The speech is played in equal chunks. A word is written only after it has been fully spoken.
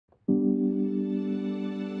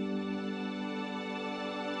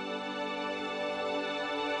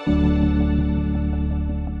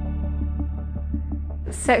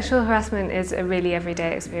Sexual harassment is a really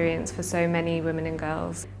everyday experience for so many women and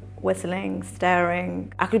girls. Whistling,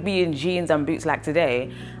 staring. I could be in jeans and boots like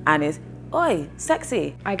today and it's, oi,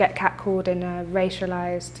 sexy. I get catcalled in a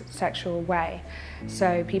racialised sexual way.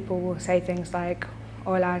 So people will say things like,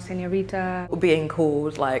 hola, señorita. Being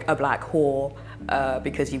called like a black whore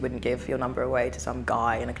because you wouldn't give your number away to some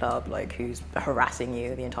guy in a club like who's harassing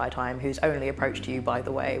you the entire time, whose only approach to you, by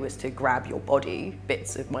the way, was to grab your body,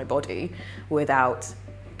 bits of my body, without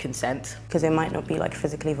consent. Because it might not be like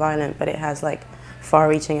physically violent, but it has like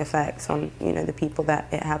far-reaching effects on, you know, the people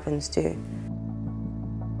that it happens to.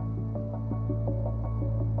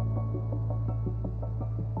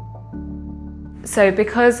 So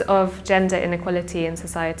because of gender inequality in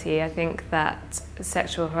society, I think that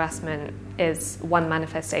sexual harassment is one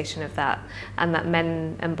manifestation of that, and that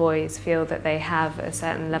men and boys feel that they have a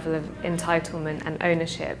certain level of entitlement and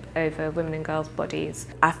ownership over women and girls' bodies.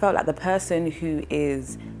 I felt like the person who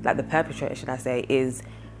is, like the perpetrator, should I say, is,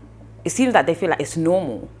 it seems like they feel like it's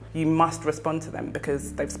normal. You must respond to them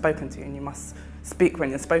because they've spoken to you, and you must speak when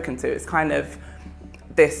you're spoken to. It's kind of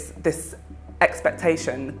this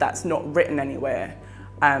expectation that's not written anywhere,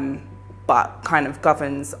 but kind of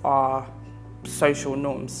governs our social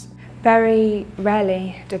norms. Very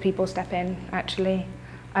rarely do people step in, actually.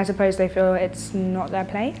 I suppose they feel it's not their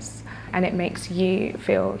place and it makes you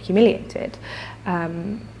feel humiliated.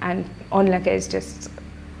 And onlookers just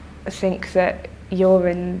think that you're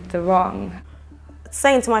in the wrong.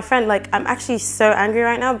 Saying to my friend, like, I'm actually so angry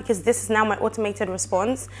right now because this is now my automated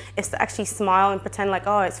response, is to actually smile and pretend like,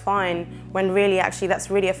 oh, it's fine, when really, actually, that's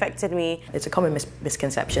really affected me. It's a common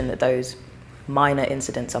misconception that those minor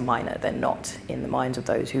incidents are minor. They're not. In the minds of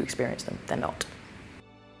those who experience them, they're not.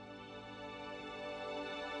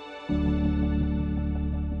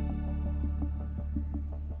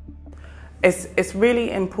 It's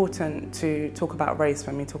really important to talk about race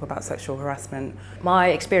when we talk about sexual harassment. My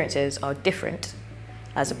experiences are different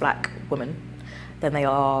as a black woman than they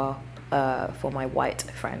are for my white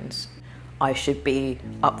friends. I should be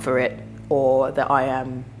up for it, or that I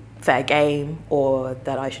am fair game, or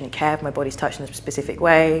that I shouldn't care if my body's touched in a specific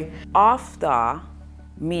way. After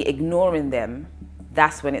me ignoring them,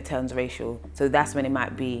 that's when it turns racial. So that's when it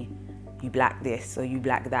might be, you black this or you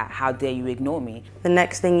black that, how dare you ignore me? The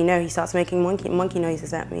next thing you know, he starts making monkey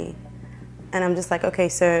noises at me. And I'm just like, okay,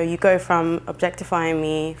 so you go from objectifying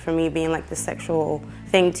me, from me being like the sexual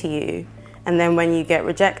thing to you, and then when you get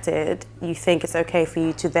rejected, you think it's okay for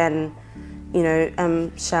you to then, you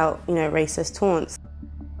know, shout, you know, racist taunts.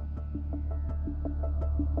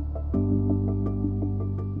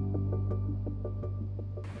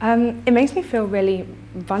 It makes me feel really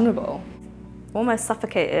vulnerable. Almost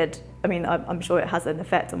suffocated. I mean, I'm sure it has an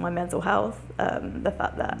effect on my mental health, the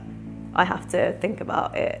fact that I have to think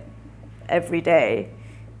about it every day.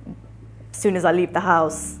 As soon as I leave the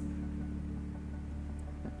house,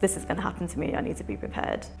 this is going to happen to me, I need to be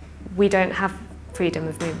prepared. We don't have freedom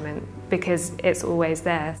of movement because it's always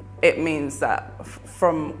there. It means that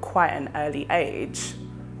from quite an early age,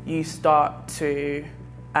 you start to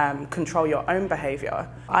control your own behaviour.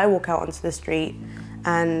 I walk out onto the street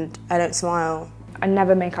and I don't smile. I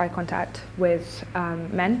never make eye contact with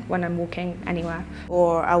men when I'm walking anywhere.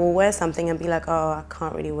 Or I will wear something and be like, oh, I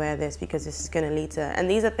can't really wear this because this is going to lead to... And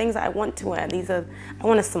these are things that I want to wear. I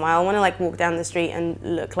want to smile, I want to like walk down the street and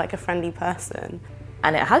look like a friendly person.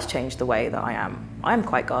 And it has changed the way that I am. I am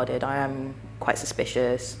quite guarded, I am quite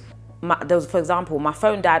suspicious. There was, for example, my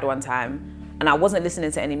phone died one time and I wasn't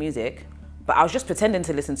listening to any music, but I was just pretending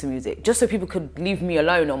to listen to music, just so people could leave me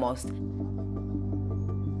alone almost.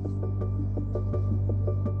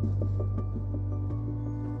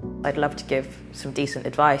 I'd love to give some decent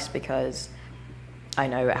advice because I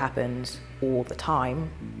know it happens all the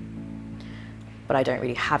time, but I don't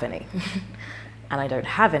really have any. And I don't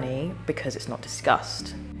have any because it's not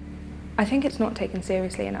discussed. I think it's not taken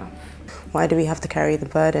seriously enough. Why do we have to carry the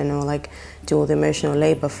burden or like do all the emotional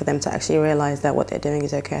labour for them to actually realise that what they're doing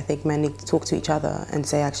is okay? I think men need to talk to each other and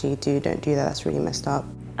say, actually, don't do that, that's really messed up.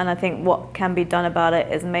 And I think what can be done about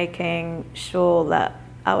it is making sure that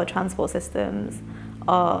our transport systems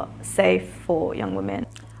are safe for young women.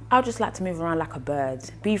 I would just like to move around like a bird,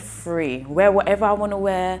 be free, wear whatever I want to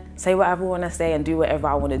wear, say whatever I want to say and do whatever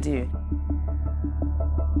I want to do.